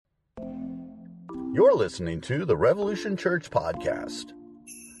You're listening to the Revolution Church Podcast.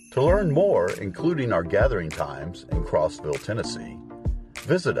 To learn more, including our gathering times in Crossville, Tennessee,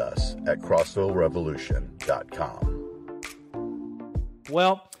 visit us at crossvillerevolution.com.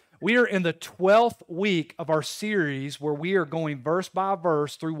 Well, we are in the 12th week of our series where we are going verse by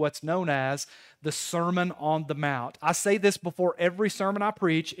verse through what's known as the Sermon on the Mount. I say this before every sermon I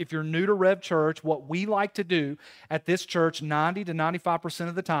preach. If you're new to Rev Church, what we like to do at this church 90 to 95%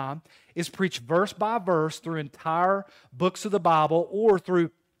 of the time is preach verse by verse through entire books of the Bible or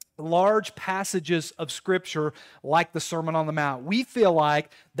through large passages of Scripture like the Sermon on the Mount. We feel like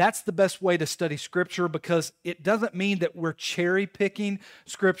that's the best way to study Scripture because it doesn't mean that we're cherry-picking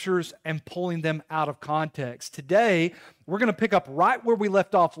Scriptures and pulling them out of context. Today, we're going to pick up right where we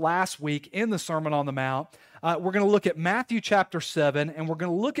left off last week in the Sermon on the Mount. We're going to look at Matthew chapter 7, and we're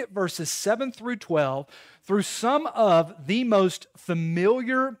going to look at verses 7 through 12 through some of the most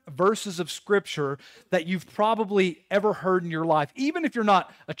familiar verses of Scripture that you've probably ever heard in your life. Even if you're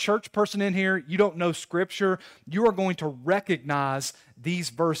not a church person in here, you don't know Scripture, you are going to recognize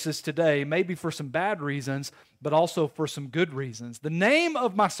these verses today, maybe for some bad reasons, but also for some good reasons. The name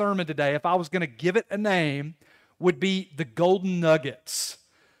of my sermon today, if I was going to give it a name, would be the Golden Nuggets,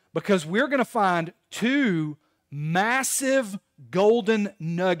 because we're going to find two massive golden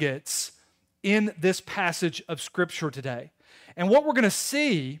nuggets in this passage of Scripture today. And what we're going to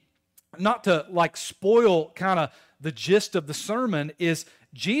see, not to like spoil kind of the gist of the sermon, is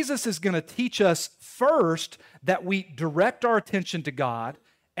Jesus is going to teach us first that we direct our attention to God,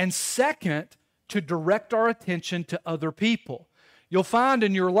 and second, to direct our attention to other people. You'll find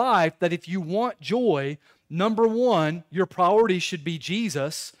in your life that if you want joy, number one, your priority should be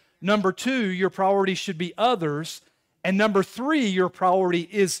Jesus. Number two, your priority should be others. And number three, your priority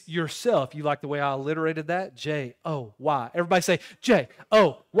is yourself. You like the way I alliterated that? J-O-Y. Everybody say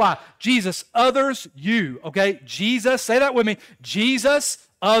J-O-Y. Jesus, others, you. Okay? Jesus, say that with me. Jesus,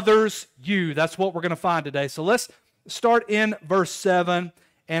 others, you. That's what we're going to find today. So let's start in verse 7.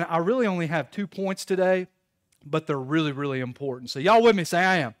 And I really only have 2 points today, but they're really, really important. So y'all with me? Say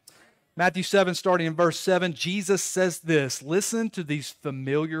I am. Matthew 7, starting in verse 7, Jesus says this. Listen to these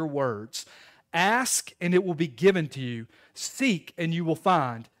familiar words. Ask, and it will be given to you. Seek, and you will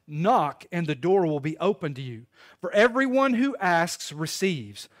find. Knock, and the door will be opened to you. For everyone who asks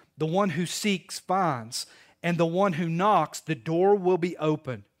receives. The one who seeks finds. And the one who knocks, the door will be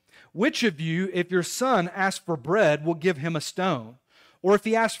opened. Which of you, if your son asks for bread, will give him a stone? Or if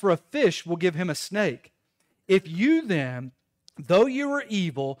he asks for a fish, will give him a snake? If you then, though you are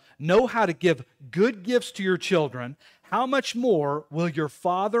evil, know how to give good gifts to your children, how much more will your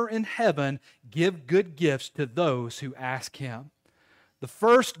Father in heaven give good gifts to those who ask him? The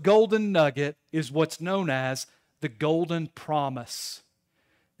first golden nugget is what's known as the golden promise.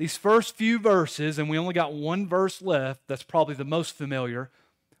 These first few verses, and we only got one verse left, that's probably the most familiar,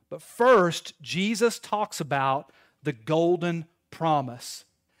 but first, Jesus talks about the golden promise.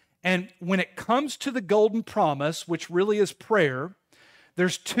 And when it comes to the golden promise, which really is prayer,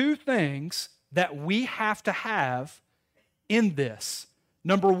 there's two things that we have to have in this.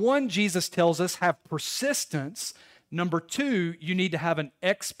 Number one, Jesus tells us, have persistence. Number two, you need to have an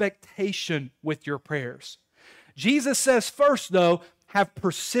expectation with your prayers. Jesus says first, though, have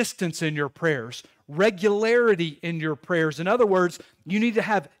persistence in your prayers, regularity in your prayers. In other words, you need to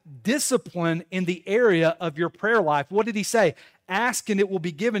have discipline in the area of your prayer life. What did he say? Ask and it will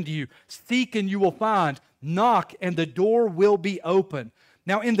be given to you. Seek and you will find. Knock and the door will be open.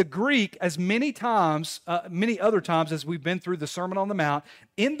 Now in the Greek, as many other times as we've been through the Sermon on the Mount,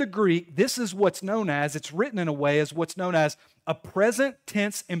 in the Greek, this is what's known as, it's written in a way as what's known as a present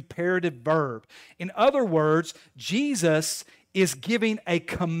tense imperative verb. In other words, Jesus is giving a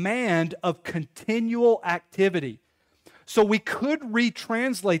command of continual activity. So we could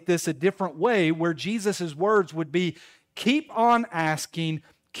retranslate this a different way where Jesus' words would be, keep on asking,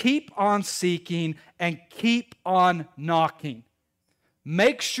 keep on seeking, and keep on knocking.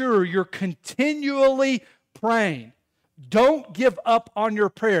 Make sure you're continually praying. Don't give up on your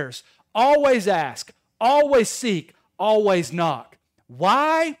prayers. Always ask, always seek, always knock.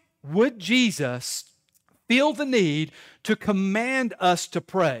 Why would Jesus feel the need to command us to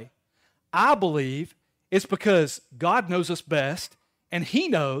pray? I believe it's because God knows us best, and He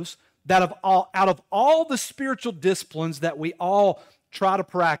knows that out of all the spiritual disciplines that we all try to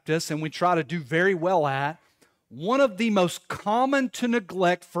practice and we try to do very well at, one of the most common to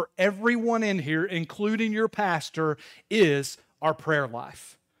neglect for everyone in here, including your pastor, is our prayer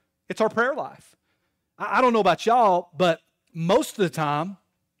life. It's our prayer life. I don't know about y'all, but most of the time,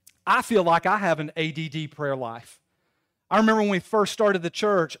 I feel like I have an ADD prayer life. I remember when we first started the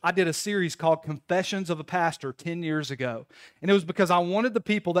church, I did a series called Confessions of a Pastor 10 years ago. And it was because I wanted the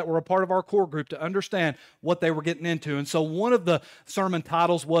people that were a part of our core group to understand what they were getting into. And so one of the sermon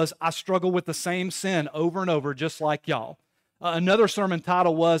titles was, I Struggle with the Same Sin Over and Over, Just Like Y'all. Another sermon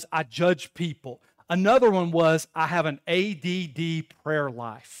title was, I Judge People. Another one was, I Have an ADD Prayer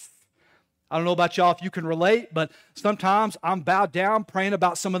Life. I don't know about y'all if you can relate, but sometimes I'm bowed down praying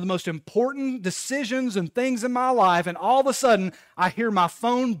about some of the most important decisions and things in my life, and all of a sudden I hear my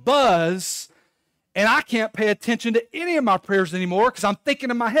phone buzz, and I can't pay attention to any of my prayers anymore because I'm thinking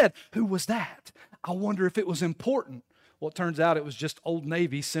in my head, who was that? I wonder if it was important. Well, it turns out it was just Old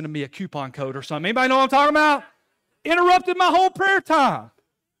Navy sending me a coupon code or something. Anybody know what I'm talking about? Interrupted my whole prayer time.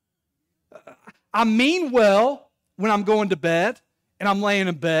 I mean well when I'm going to bed and I'm laying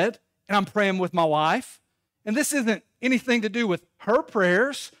in bed and I'm praying with my wife. And this isn't anything to do with her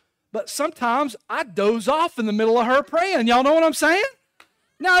prayers, but sometimes I doze off in the middle of her praying. Y'all know what I'm saying?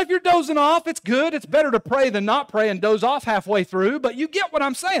 Now, if you're dozing off, it's good. It's better to pray than not pray and doze off halfway through, but you get what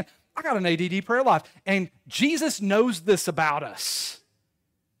I'm saying. I got an ADD prayer life, and Jesus knows this about us.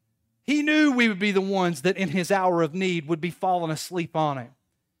 He knew we would be the ones that in his hour of need would be falling asleep on him.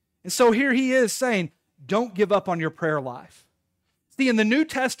 And so here he is saying, don't give up on your prayer life. See, in the New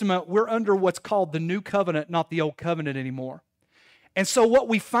Testament, we're under what's called the New Covenant, not the Old Covenant anymore. And so what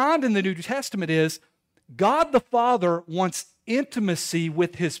we find in the New Testament is God the Father wants intimacy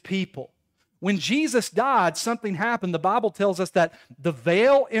with his people. When Jesus died, something happened. The Bible tells us that the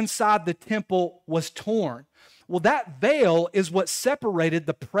veil inside the temple was torn. Well, that veil is what separated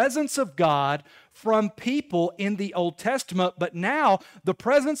the presence of God from people in the Old Testament. But now the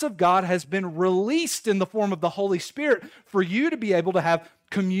presence of God has been released in the form of the Holy Spirit for you to be able to have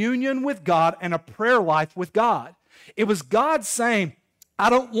communion with God and a prayer life with God. It was God saying, I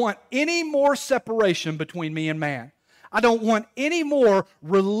don't want any more separation between me and man. I don't want any more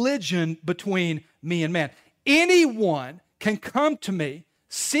religion between me and man. Anyone can come to me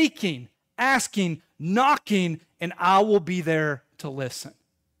seeking, asking, knocking, and I will be there to listen.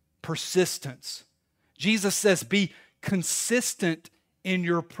 Persistence. Jesus says, be consistent in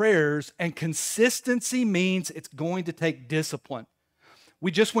your prayers, and consistency means it's going to take discipline.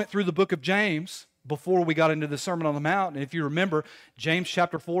 We just went through the book of James before we got into the Sermon on the Mount, and if you remember, James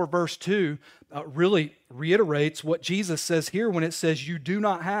chapter 4, verse 2 really reiterates what Jesus says here when it says, you do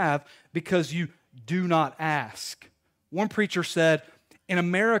not have because you do not ask. One preacher said, in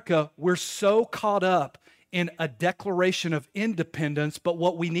America, we're so caught up in a declaration of independence, but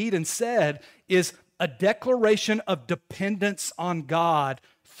what we need instead is a declaration of dependence on God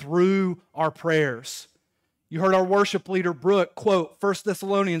through our prayers. You heard our worship leader, Brooke, quote 1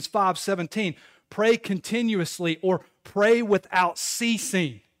 Thessalonians 5:17, pray continuously or pray without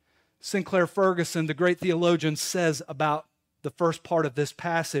ceasing. Sinclair Ferguson, the great theologian, says about the first part of this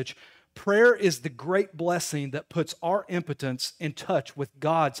passage, prayer is the great blessing that puts our impotence in touch with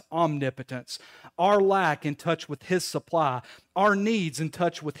God's omnipotence, our lack in touch with his supply, our needs in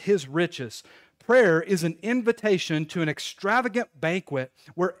touch with his riches. Prayer is an invitation to an extravagant banquet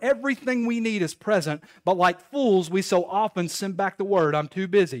where everything we need is present, but like fools, we so often send back the word, I'm too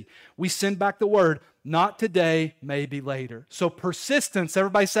busy. We send back the word, not today, maybe later. So persistence,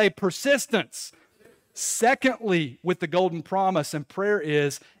 everybody say persistence. Secondly, with the golden promise and prayer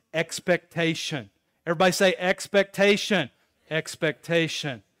is expectation. Everybody say expectation.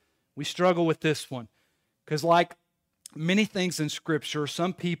 Expectation. We struggle with this one because like many things in Scripture,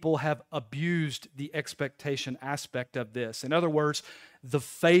 some people have abused the expectation aspect of this. In other words, the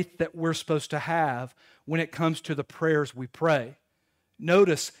faith that we're supposed to have when it comes to the prayers we pray.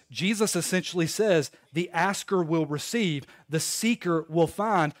 Notice, Jesus essentially says, the asker will receive, the seeker will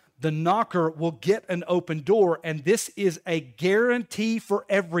find, the knocker will get an open door, and this is a guarantee for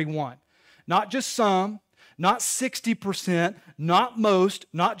everyone. Not just some, not 60%, not most,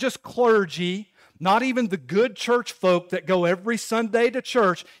 not just clergy, not even the good church folk that go every Sunday to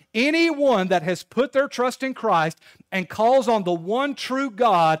church. Anyone that has put their trust in Christ and calls on the one true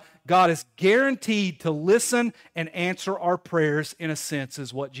God, God is guaranteed to listen and answer our prayers, in a sense,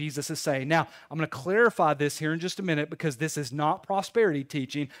 is what Jesus is saying. Now, I'm going to clarify this here in just a minute because this is not prosperity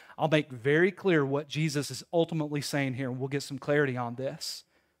teaching. I'll make very clear what Jesus is ultimately saying here, and we'll get some clarity on this.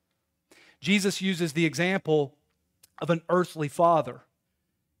 Jesus uses the example of an earthly father.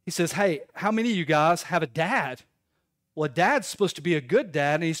 He says, hey, how many of you guys have a dad? Well, a dad's supposed to be a good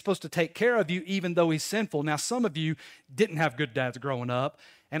dad, and he's supposed to take care of you even though he's sinful. Now, some of you didn't have good dads growing up,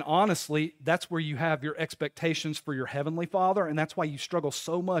 and honestly, that's where you have your expectations for your heavenly Father, and that's why you struggle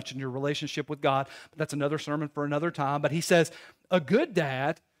so much in your relationship with God. But that's another sermon for another time. But he says, a good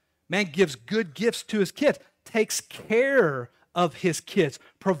dad, man, gives good gifts to his kids. takes care of his kids,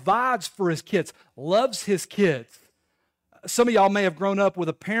 provides for his kids, loves his kids. Some of y'all may have grown up with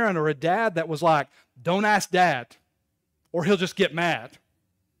a parent or a dad that was like, don't ask dad, or he'll just get mad.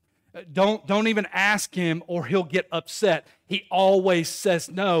 Don't even ask him or he'll get upset. He always says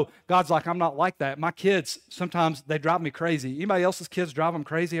no. God's like, I'm not like that. My kids, sometimes they drive me crazy. Anybody else's kids drive them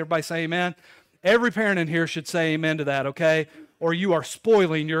crazy? Everybody say amen? Every parent in here should say amen to that, okay? Or you are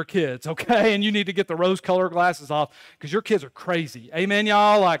spoiling your kids, okay? And you need to get the rose-colored glasses off because your kids are crazy. Amen,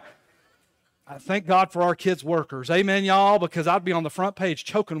 y'all? Like, I thank God for our kids' workers. Amen, y'all? Because I'd be on the front page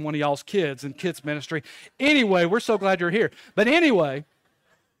choking one of y'all's kids in kids ministry. Anyway, we're so glad you're here. But anyway,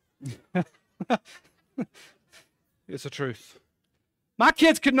 it's the truth. My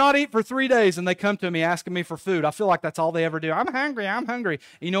kids could not eat for 3 days, and they come to me asking me for food. I feel like that's all they ever do. I'm hungry, I'm hungry.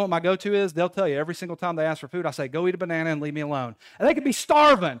 And you know what my go-to is? They'll tell you every single time they ask for food, I say, go eat a banana and leave me alone. And they could be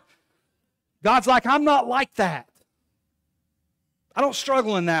starving. God's like, I'm not like that. I don't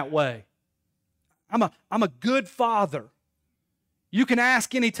struggle in that way. I'm a good father. You can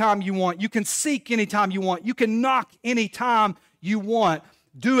ask anytime you want. You can seek anytime you want. You can knock anytime you want.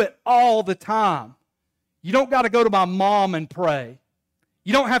 Do it all the time. You don't got to go to my mom and pray.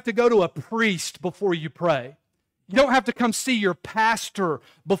 You don't have to go to a priest before you pray. You don't have to come see your pastor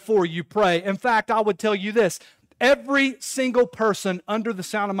before you pray. In fact, I would tell you this. Every single person under the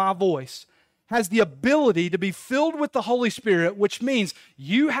sound of my voice has the ability to be filled with the Holy Spirit, which means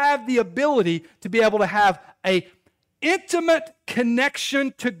you have the ability to be able to have an intimate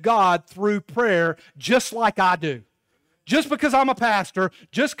connection to God through prayer, just like I do. Just because I'm a pastor,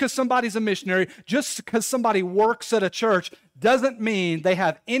 just because somebody's a missionary, just because somebody works at a church, doesn't mean they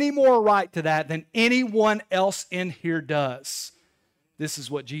have any more right to that than anyone else in here does. This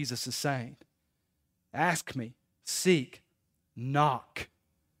is what Jesus is saying. Ask me, seek, knock.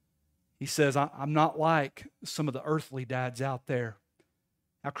 He says, I'm not like some of the earthly dads out there.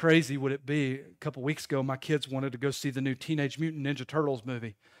 How crazy would it be? A couple weeks ago, my kids wanted to go see the new Teenage Mutant Ninja Turtles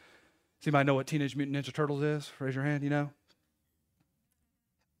movie. Does anybody know what Teenage Mutant Ninja Turtles is? Raise your hand, you know.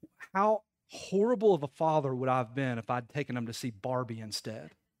 How horrible of a father would I have been if I'd taken them to see Barbie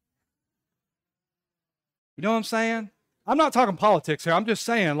instead? You know what I'm saying? I'm not talking politics here. I'm just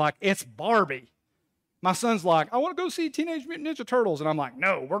saying, like, it's Barbie. My son's like, I want to go see Teenage Mutant Ninja Turtles. And I'm like,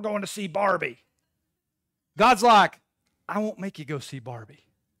 no, we're going to see Barbie. God's like, I won't make you go see Barbie.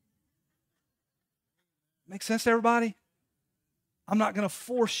 Make sense to everybody? I'm not going to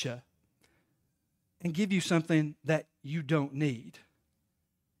force you and give you something that you don't need.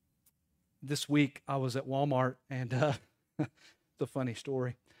 This week, I was at Walmart, and it's a funny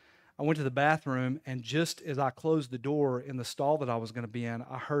story. I went to the bathroom, and just as I closed the door in the stall that I was going to be in,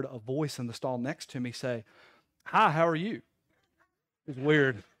 I heard a voice in the stall next to me say, hi, how are you? It was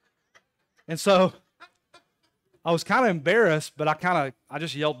weird. And so I was kind of embarrassed, but I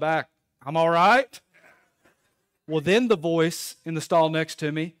just yelled back, I'm all right. Well, then the voice in the stall next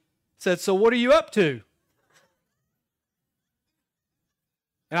to me said, so what are you up to?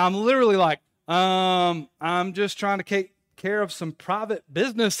 And I'm literally like, I'm just trying to take care of some private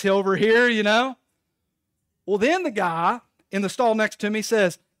business over here, you know. Well, then the guy in the stall next to me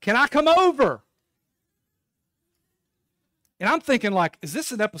says, can I come over? And I'm thinking, like, is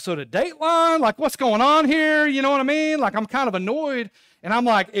this an episode of Dateline? Like, what's going on here? You know what I mean? Like, I'm kind of annoyed. And I'm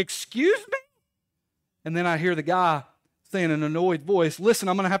like, excuse me? And then I hear the guy saying in an annoyed voice, listen,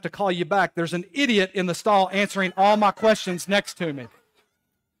 I'm going to have to call you back. There's an idiot in the stall answering all my questions next to me.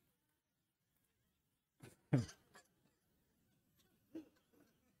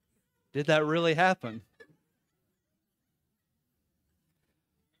 Did that really happen?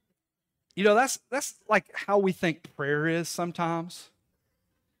 You know, that's like how we think prayer is sometimes.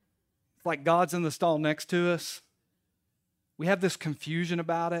 It's like God's in the stall next to us. We have this confusion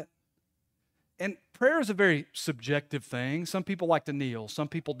about it. And prayer is a very subjective thing. Some people like to kneel. Some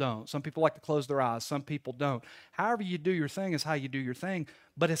people don't. Some people like to close their eyes. Some people don't. However you do your thing is how you do your thing.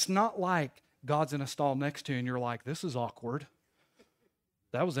 But it's not like God's in a stall next to you and you're like, this is awkward.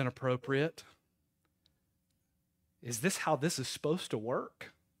 That was inappropriate. Is this how this is supposed to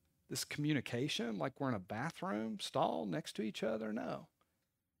work? This communication, like we're in a bathroom stall next to each other? No.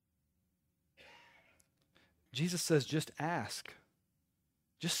 Jesus says, just ask.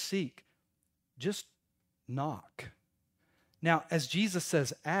 Just seek. Just knock. Now, as Jesus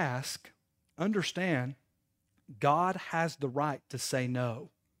says, ask, understand, God has the right to say no.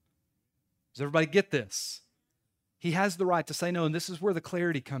 Does everybody get this? He has the right to say no, and this is where the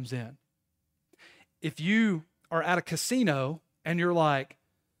clarity comes in. If you are at a casino and you're like,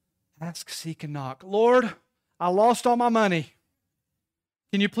 ask, seek, and knock. Lord, I lost all my money.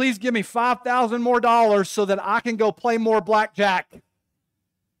 Can you please give me $5,000 more so that I can go play more blackjack?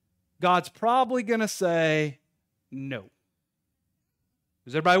 God's probably going to say no.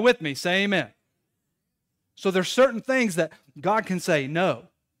 Is everybody with me? Say amen. So there's certain things that God can say no.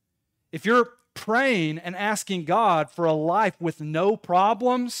 If you're praying and asking God for a life with no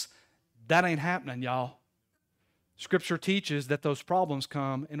problems, that ain't happening, y'all. Scripture teaches that those problems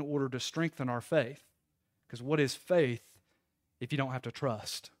come in order to strengthen our faith. Because what is faith if you don't have to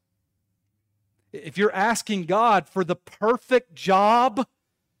trust? If you're asking God for the perfect job,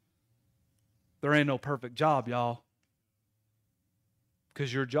 there ain't no perfect job, y'all.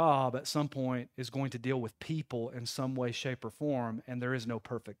 Because your job at some point is going to deal with people in some way, shape, or form, and there is no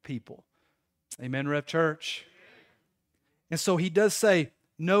perfect people. Amen, Rev Church? And so he does say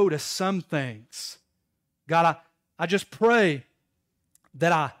no to some things. God, I just pray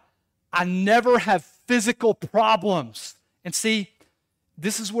that I never have physical problems. And see,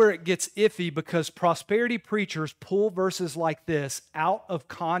 this is where it gets iffy because prosperity preachers pull verses like this out of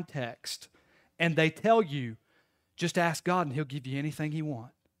context and they tell you, just ask God and He'll give you anything you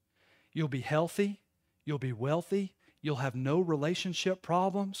want. You'll be healthy, you'll be wealthy, you'll have no relationship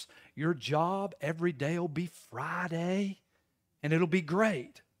problems, your job every day will be Friday, and it'll be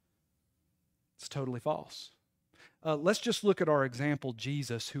great. It's totally false. Let's just look at our example,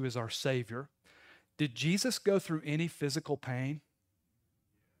 Jesus, who is our Savior. Did Jesus go through any physical pain?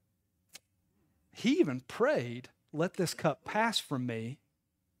 He even prayed, let this cup pass from me,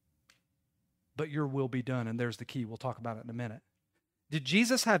 but your will be done. And there's the key. We'll talk about it in a minute. Did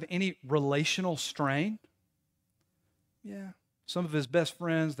Jesus have any relational strain? Yeah. Some of his best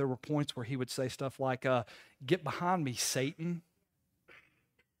friends, there were points where he would say stuff like, get behind me, Satan.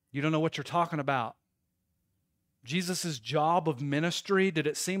 You don't know what you're talking about. Jesus' job of ministry, did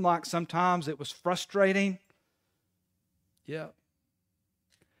it seem like sometimes it was frustrating? Yeah.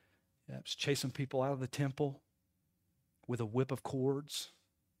 Yeah, it was chasing people out of the temple with a whip of cords.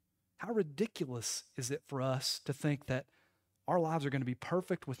 How ridiculous is it for us to think that our lives are going to be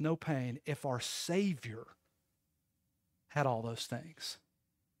perfect with no pain if our Savior had all those things?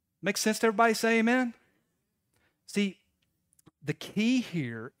 Makes sense to everybody? Say amen? See, the key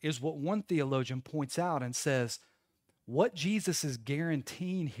here is what one theologian points out and says, what Jesus is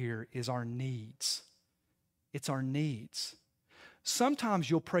guaranteeing here is our needs. It's our needs. Sometimes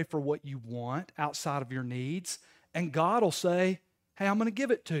you'll pray for what you want outside of your needs, and God will say, hey, I'm going to give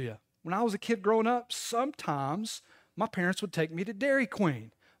it to you. When I was a kid growing up, sometimes my parents would take me to Dairy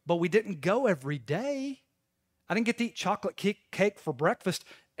Queen, but we didn't go every day. I didn't get to eat chocolate cake for breakfast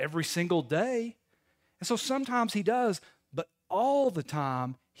every single day. And so sometimes He does, but all the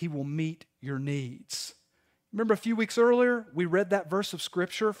time He will meet your needs. Remember a few weeks earlier, we read that verse of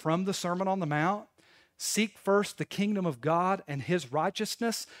Scripture from the Sermon on the Mount. Seek first the kingdom of God and His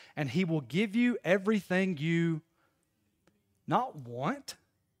righteousness, and He will give you everything you not want,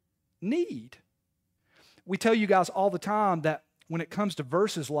 need. We tell you guys all the time that when it comes to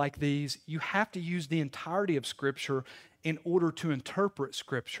verses like these, you have to use the entirety of Scripture in order to interpret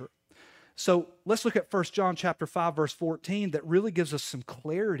Scripture. So let's look at 1 John chapter 5, verse 14, that really gives us some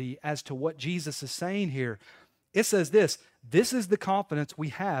clarity as to what Jesus is saying here. It says this is the confidence we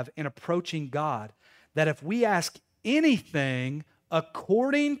have in approaching God, that if we ask anything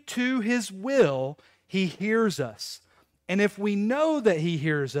according to His will, He hears us. And if we know that He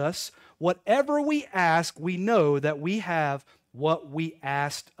hears us, whatever we ask, we know that we have what we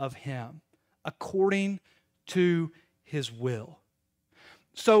asked of Him, according to His will.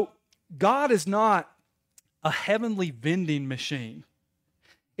 So God is not a heavenly vending machine.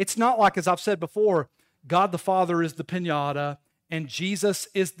 It's not like, as I've said before, God the Father is the piñata, and Jesus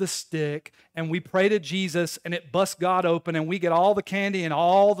is the stick, and we pray to Jesus, and it busts God open, and we get all the candy and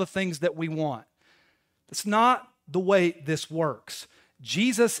all the things that we want. It's not the way this works.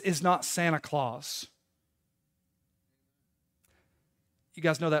 Jesus is not Santa Claus. You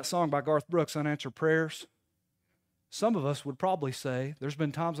guys know that song by Garth Brooks, Unanswered Prayers? Some of us would probably say there's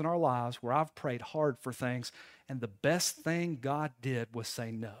been times in our lives where I've prayed hard for things, and the best thing God did was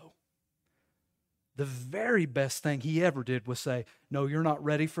say no. The very best thing He ever did was say, no, you're not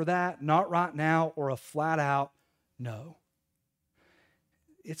ready for that, not right now, or a flat out no.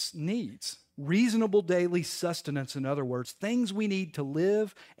 It's needs. Reasonable daily sustenance, in other words, things we need to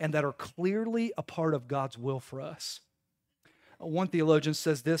live and that are clearly a part of God's will for us. One theologian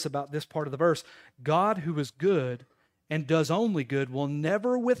says this about this part of the verse: God, who is good and does only good, will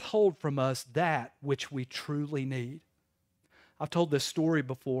never withhold from us that which we truly need. I've told this story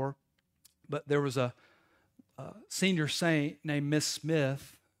before, but there was a senior saint named Miss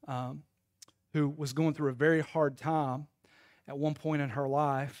Smith who was going through a very hard time. at one point in her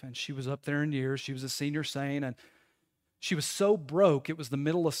life, and she was up there in years. She was a senior saint, and she was so broke, it was the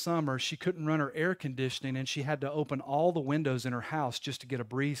middle of summer, she couldn't run her air conditioning, and she had to open all the windows in her house just to get a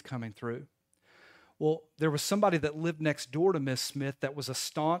breeze coming through. Well, there was somebody that lived next door to Miss Smith that was a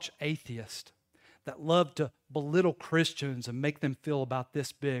staunch atheist that loved to belittle Christians and make them feel about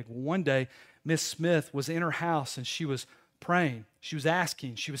this big. Well, one day, Miss Smith was in her house and she was praying. She was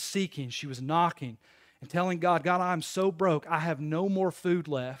asking, she was seeking, she was knocking and telling God, God, I'm so broke. I have no more food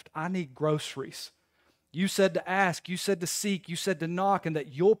left. I need groceries. You said to ask, you said to seek, you said to knock, and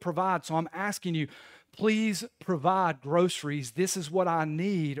that you'll provide. So I'm asking you, please provide groceries. This is what I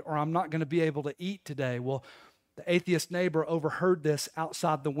need, or I'm not going to be able to eat today. Well, the atheist neighbor overheard this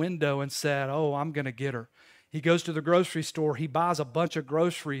outside the window and said, oh, I'm going to get her. He goes to the grocery store. He buys a bunch of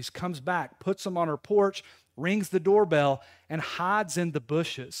groceries, comes back, puts them on her porch, rings the doorbell, and hides in the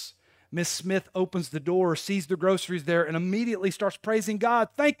bushes. Miss Smith opens the door, sees the groceries there, and immediately starts praising God.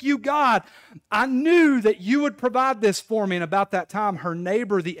 Thank you, God. I knew that you would provide this for me. And about that time, her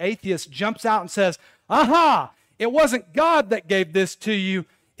neighbor, the atheist, jumps out and says, aha, it wasn't God that gave this to you.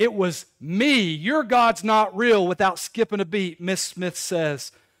 It was me. Your God's not real. Without skipping a beat, Miss Smith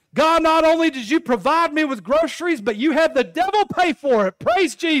says, God, not only did you provide me with groceries, but you had the devil pay for it.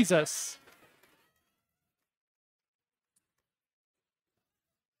 Praise Jesus.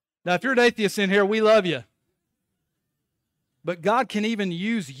 Now, if you're an atheist in here, we love you. But God can even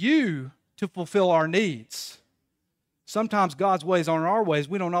use you to fulfill our needs. Sometimes God's ways aren't our ways.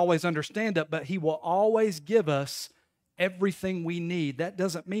 We don't always understand it, but He will always give us everything we need. That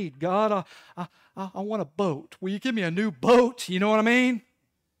doesn't mean, God, I want a boat. Will you give me a new boat? You know what I mean?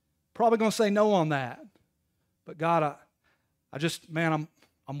 Probably going to say no on that. But God,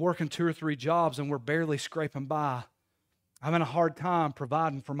 I'm working 2 or 3 jobs and we're barely scraping by. I'm having a hard time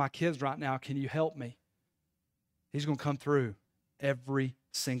providing for my kids right now. Can you help me? He's going to come through every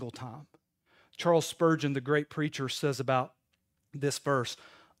single time. Charles Spurgeon, the great preacher, says about this verse,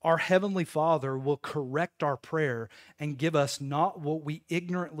 our Heavenly Father will correct our prayer and give us not what we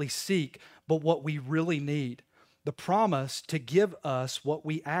ignorantly seek, but what we really need. The promise to give us what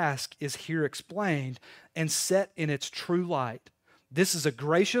we ask is here explained and set in its true light. This is a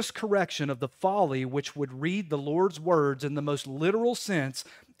gracious correction of the folly which would read the Lord's words in the most literal sense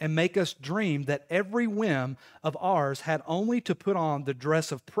and make us dream that every whim of ours had only to put on the dress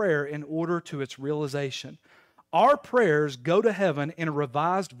of prayer in order to its realization. Our prayers go to heaven in a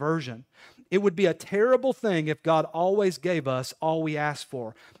revised version. It would be a terrible thing if God always gave us all we ask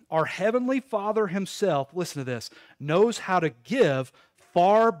for. Our Heavenly Father Himself, listen to this, knows how to give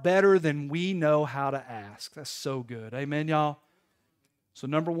far better than we know how to ask. That's so good. Amen, y'all? So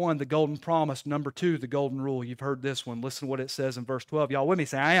number 1, the golden promise. Number 2, the golden rule. You've heard this one. Listen to what it says in verse 12. Y'all with me?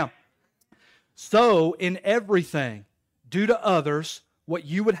 Say, I am. So in everything, do to others what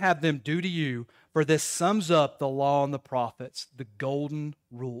you would have them do to you, for this sums up the law and the prophets, the golden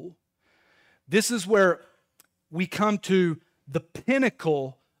rule. This is where we come to the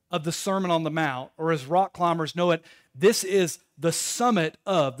pinnacle of the Sermon on the Mount, or as rock climbers know it, this is the summit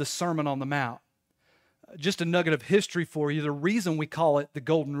of the Sermon on the Mount. Just a nugget of history for you. The reason we call it the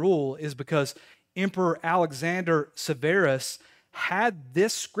Golden Rule is because Emperor Alexander Severus had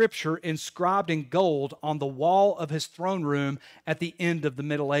this scripture inscribed in gold on the wall of his throne room at the end of the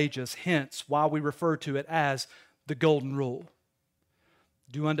Middle Ages, hence why we refer to it as the Golden Rule.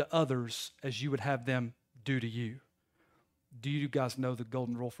 Do unto others as you would have them do to you. Do you guys know the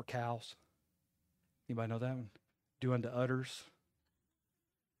Golden Rule for cows? Anybody know that one? Do unto others.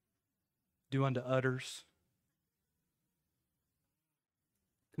 Do unto others.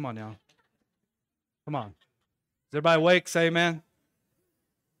 Come on now. Come on. Is everybody awake? Say amen.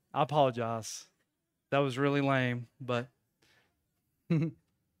 I apologize. That was really lame, but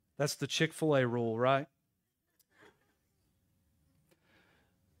that's the Chick-fil-A rule, right?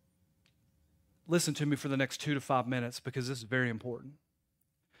 Listen to me for the next 2 to 5 minutes because this is very important.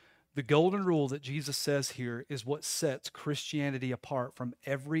 The golden rule that Jesus says here is what sets Christianity apart from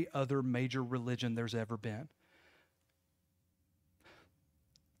every other major religion there's ever been.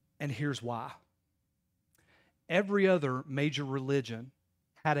 And here's why. Every other major religion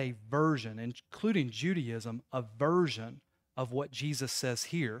had a version, including Judaism, a version of what Jesus says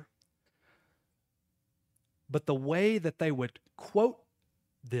here. But the way that they would quote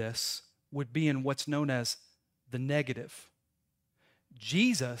this would be in what's known as the negative.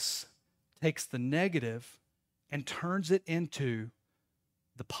 Jesus takes the negative and turns it into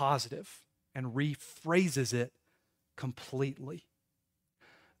the positive and rephrases it completely.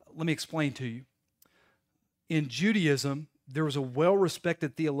 Let me explain to you. In Judaism, there was a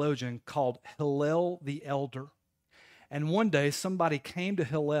well-respected theologian called Hillel the Elder. And one day somebody came to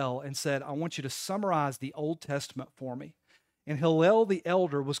Hillel and said, I want you to summarize the Old Testament for me. And Hillel the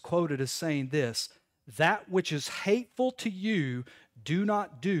elder was quoted as saying this, that which is hateful to you, do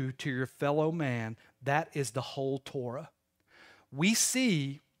not do to your fellow man. That is the whole Torah. We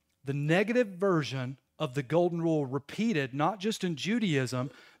see the negative version of the Golden Rule repeated, not just in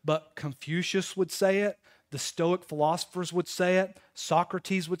Judaism, but Confucius would say it, the Stoic philosophers would say it,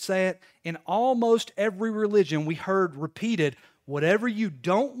 Socrates would say it. In almost every religion, we heard repeated, whatever you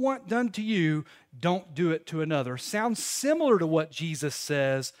don't want done to you, don't do it to another. Sounds similar to what Jesus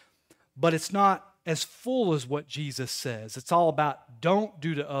says, but it's not as full as what Jesus says. It's all about don't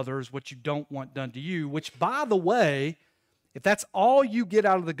do to others what you don't want done to you, which, by the way, if that's all you get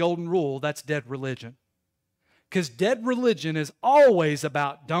out of the Golden Rule, that's dead religion. Because dead religion is always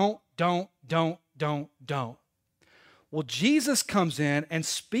about don't. Well, Jesus comes in and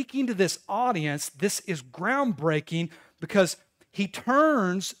speaking to this audience, this is groundbreaking because he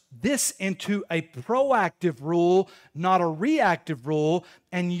turns this into a proactive rule, not a reactive rule,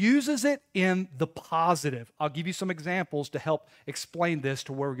 and uses it in the positive. I'll give you some examples to help explain this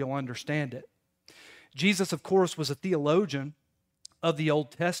to where you'll understand it. Jesus, of course, was a theologian of the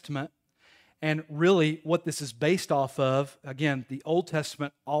Old Testament. And really what this is based off of, again, the Old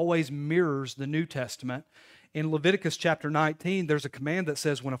Testament always mirrors the New Testament. In Leviticus chapter 19, there's a command that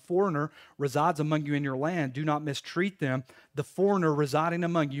says, when a foreigner resides among you in your land, do not mistreat them. The foreigner residing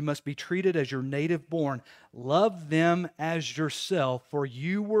among you must be treated as your native born. Love them as yourself, for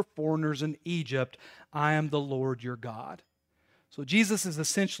you were foreigners in Egypt. I am the Lord your God. So Jesus is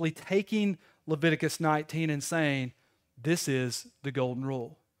essentially taking Leviticus 19 and saying, this is the golden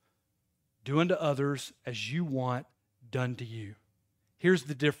rule. Do unto others as you want done to you. Here's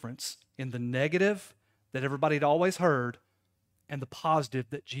the difference in the negative that everybody had always heard and the positive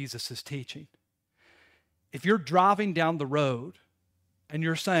that Jesus is teaching. If you're driving down the road and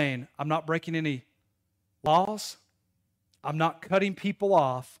you're saying, I'm not breaking any laws, I'm not cutting people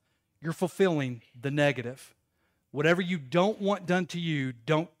off, you're fulfilling the negative. Whatever you don't want done to you,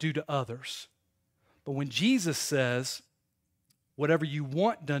 don't do to others. But when Jesus says, whatever you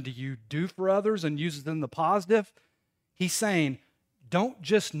want done to you, do for others and uses them the positive, he's saying, don't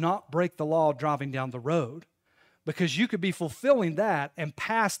just not break the law driving down the road, because you could be fulfilling that and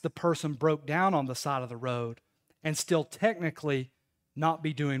pass the person broke down on the side of the road and still technically not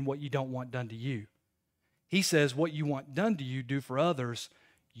be doing what you don't want done to you. He says, what you want done to you, do for others.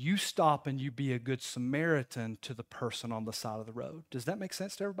 You stop and you be a good Samaritan to the person on the side of the road. Does that make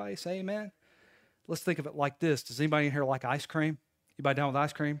sense to everybody? Say amen. Let's think of it like this. Does anybody in here like ice cream? Anybody down with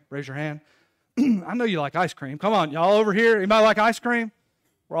ice cream? Raise your hand. I know you like ice cream. Come on, y'all over here. Anybody like ice cream?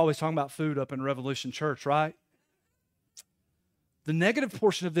 We're always talking about food up in Revolution Church, right? The negative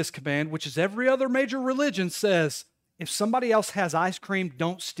portion of this command, which is every other major religion, says if somebody else has ice cream,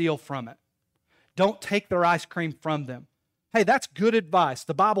 don't steal from it. Don't take their ice cream from them. Hey, that's good advice.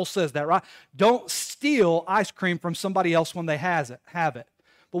 The Bible says that, right? Don't steal ice cream from somebody else when they have it.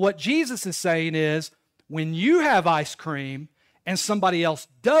 But what Jesus is saying is, when you have ice cream and somebody else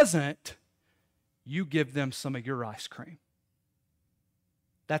doesn't, you give them some of your ice cream.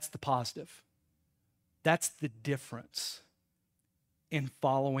 That's the positive. That's the difference in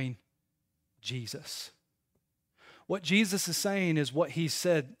following Jesus. What Jesus is saying is what he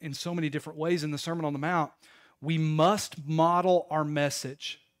said in so many different ways in the Sermon on the Mount. We must model our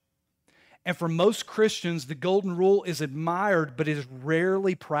message. And for most Christians, the golden rule is admired, but it is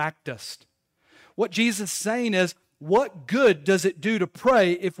rarely practiced. What Jesus is saying is, what good does it do to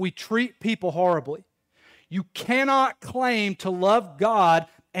pray if we treat people horribly? You cannot claim to love God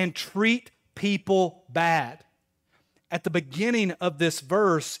and treat people bad. At the beginning of this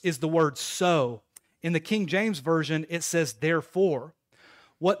verse is the word so. In the King James Version, it says therefore.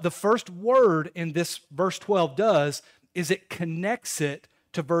 What the first word in this verse 12 does is it connects it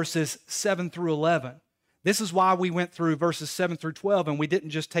to verses 7 through 11. This is why we went through verses 7 through 12 and we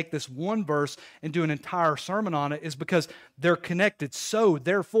didn't just take this one verse and do an entire sermon on it, is because they're connected. So,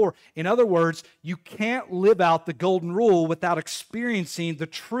 therefore, in other words, you can't live out the golden rule without experiencing the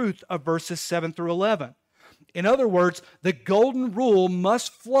truth of verses 7 through 11. In other words, the golden rule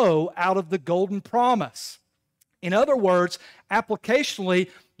must flow out of the golden promise. In other words, applicationally,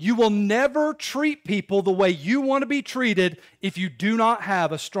 you will never treat people the way you want to be treated if you do not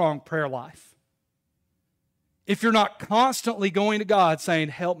have a strong prayer life. If you're not constantly going to God saying,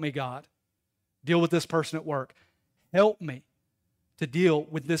 help me, God, deal with this person at work. Help me to deal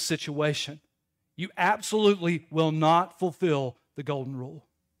with this situation. You absolutely will not fulfill the golden rule.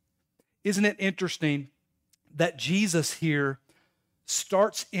 Isn't it interesting that Jesus here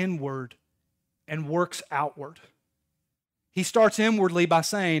starts inward and works outward? He starts inwardly by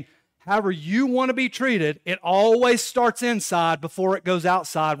saying, however you want to be treated, it always starts inside before it goes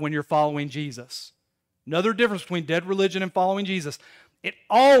outside when you're following Jesus. Another difference between dead religion and following Jesus. It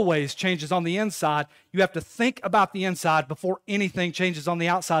always changes on the inside. You have to think about the inside before anything changes on the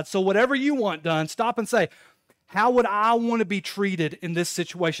outside. So whatever you want done, stop and say, how would I want to be treated in this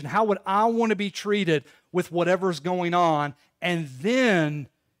situation? How would I want to be treated with whatever's going on? And then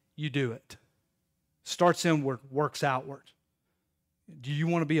you do it. Starts inward, works outward. Do you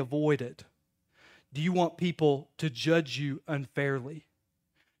want to be avoided? Do you want people to judge you unfairly?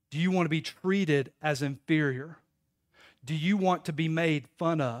 Do you want to be treated as inferior? Do you want to be made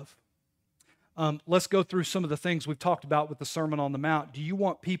fun of? Let's go through some of the things we've talked about with the Sermon on the Mount. Do you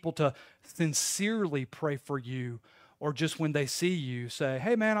want people to sincerely pray for you, or just when they see you say,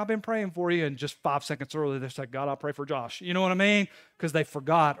 hey man, I've been praying for you, and just 5 seconds earlier they say, God, I'll pray for Josh. You know what I mean? Because they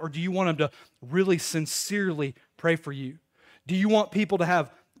forgot. Or do you want them to really sincerely pray for you? Do you want people to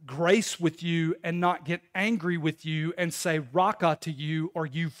have grace with you and not get angry with you and say raka to you or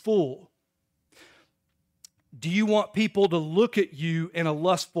you fool? Do you want people to look at you in a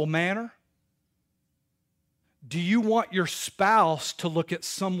lustful manner? Do you want your spouse to look at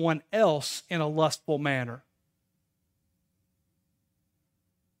someone else in a lustful manner?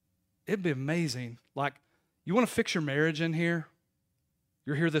 It'd be amazing. Like, you want to fix your marriage in here?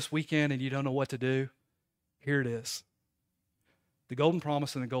 You're here this weekend and you don't know what to do? Here it is. The golden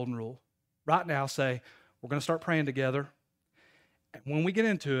promise and the golden rule. Right now, say, we're going to start praying together. And when we get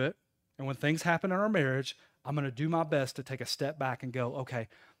into it, and when things happen in our marriage, I'm going to do my best to take a step back and go, okay,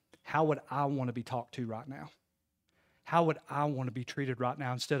 how would I want to be talked to right now? How would I want to be treated right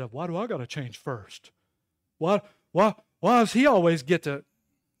now, instead of, why do I got to change first? Why does he always get to?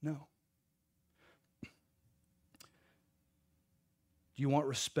 No. Do you want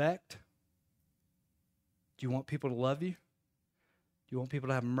respect? Do you want people to love you? Do you want people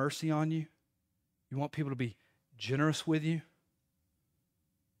to have mercy on you? You want people to be generous with you?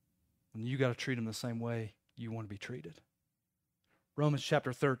 And you got to treat them the same way you want to be treated. Romans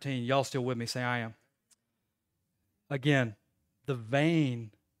chapter 13. Y'all still with me? Say, I am. Again, the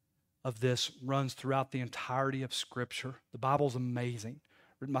vein of this runs throughout the entirety of Scripture. The Bible's amazing,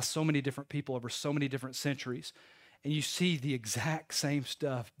 written by so many different people over so many different centuries. And you see the exact same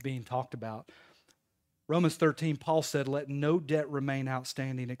stuff being talked about. Romans 13, Paul said, let no debt remain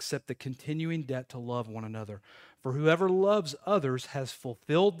outstanding except the continuing debt to love one another. For whoever loves others has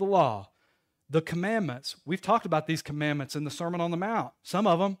fulfilled the law. The commandments, we've talked about these commandments in the Sermon on the Mount. Some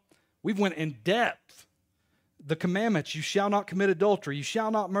of them, we've went in depth. The commandments, you shall not commit adultery, you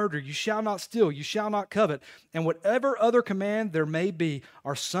shall not murder, you shall not steal, you shall not covet, and whatever other command there may be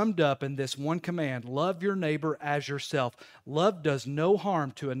are summed up in this one command: love your neighbor as yourself. Love does no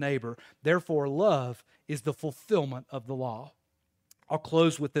harm to a neighbor. Therefore, love is the fulfillment of the law. I'll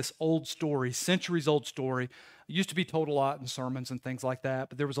close with this old story, centuries old story. It used to be told a lot in sermons and things like that,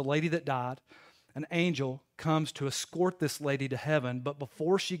 but there was a lady that died. An angel comes to escort this lady to heaven, but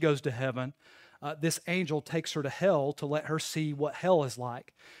before she goes to heaven, this angel takes her to hell to let her see what hell is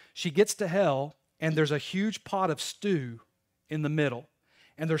like. She gets to hell, and there's a huge pot of stew in the middle.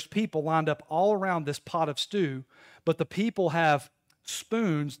 And there's people lined up all around this pot of stew, but the people have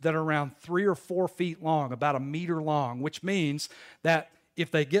spoons that are around 3 or 4 feet long, about 1 meter long, which means that if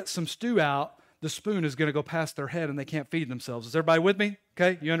they get some stew out, the spoon is going to go past their head and they can't feed themselves. Is everybody with me?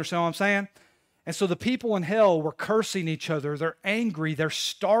 Okay, you understand what I'm saying? And so the people in hell were cursing each other. They're angry. They're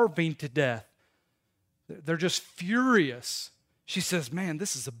starving to death. They're just furious. She says, man,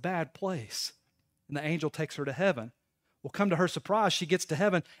 this is a bad place. And the angel takes her to heaven. Well, come to her surprise, she gets to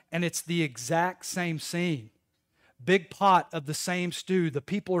heaven, and it's the exact same scene. Big pot of the same stew. The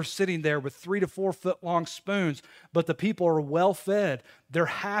people are sitting there with 3 to 4 foot long spoons, but the people are well fed. They're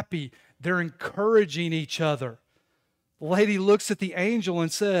happy. They're encouraging each other. The lady looks at the angel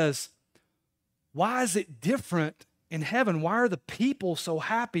and says, why is it different in heaven? Why are the people so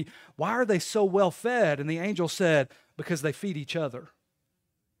happy? Why are they so well fed? And the angel said, because they feed each other.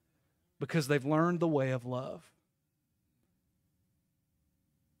 Because they've learned the way of love.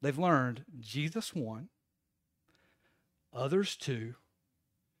 They've learned Jesus 1, others 2,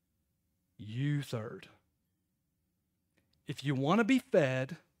 you 3rd. If you want to be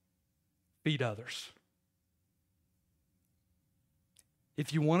fed, feed others.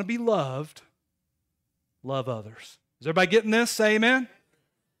 If you want to be loved, love others. Is everybody getting this? Say amen.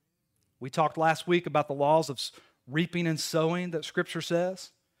 We talked last week about the laws of reaping and sowing that Scripture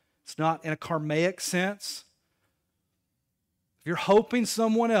says. It's not in a karmic sense. If you're hoping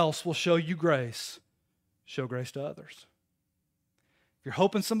someone else will show you grace, show grace to others. If you're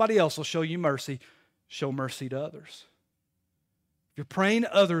hoping somebody else will show you mercy, show mercy to others. If you're praying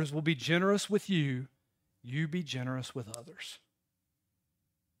others will be generous with you, you be generous with others.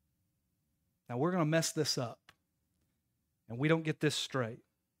 Now, we're going to mess this up, and we don't get this straight.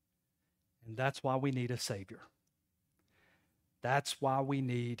 And that's why we need a Savior. That's why we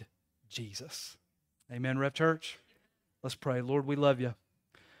need Jesus. Amen, Rev Church? Let's pray. Lord, we love you.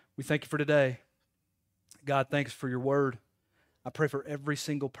 We thank you for today. God, thanks for your word. I pray for every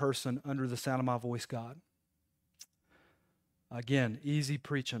single person under the sound of my voice, God. Again, easy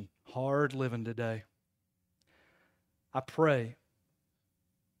preaching, hard living today. I pray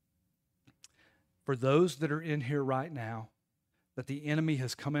for those that are in here right now that the enemy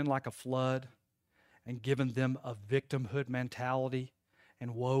has come in like a flood and given them a victimhood mentality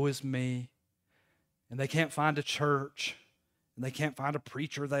and woe is me, and they can't find a church, and they can't find a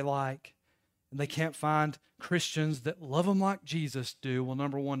preacher they like, and they can't find Christians that love them like Jesus do. Well,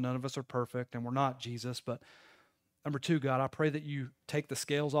 number one, none of us are perfect, and we're not Jesus, but number two, God, I pray that you take the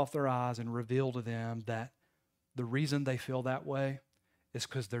scales off their eyes and reveal to them that the reason they feel that way is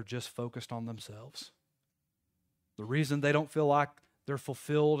because they're just focused on themselves. The reason they don't feel like they're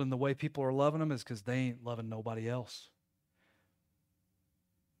fulfilled in the way people are loving them is because they ain't loving nobody else.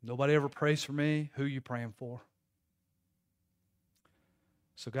 Nobody ever prays for me. Who you praying for?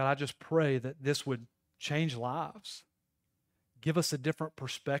 So God, I just pray that this would change lives. Give us a different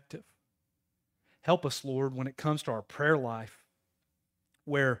perspective. Help us, Lord, when it comes to our prayer life,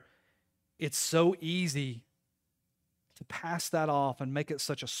 where it's so easy to pass that off and make it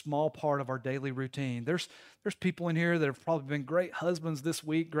such a small part of our daily routine. There's people in here that have probably been great husbands this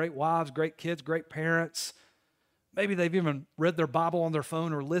week, great wives, great kids, great parents. Maybe they've even read their Bible on their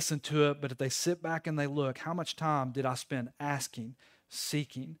phone or listened to it, but if they sit back and they look, how much time did I spend asking,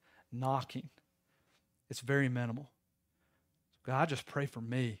 seeking, knocking? It's very minimal. God, I just pray for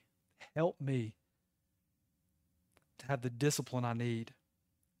me. Help me to have the discipline I need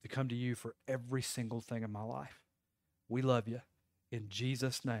to come to you for every single thing in my life. We love you. In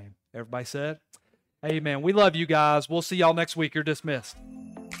Jesus' name. Everybody said, amen. We love you guys. We'll see y'all next week. You're dismissed.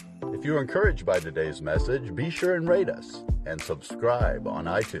 If you're encouraged by today's message, be sure and rate us and subscribe on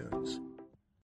iTunes.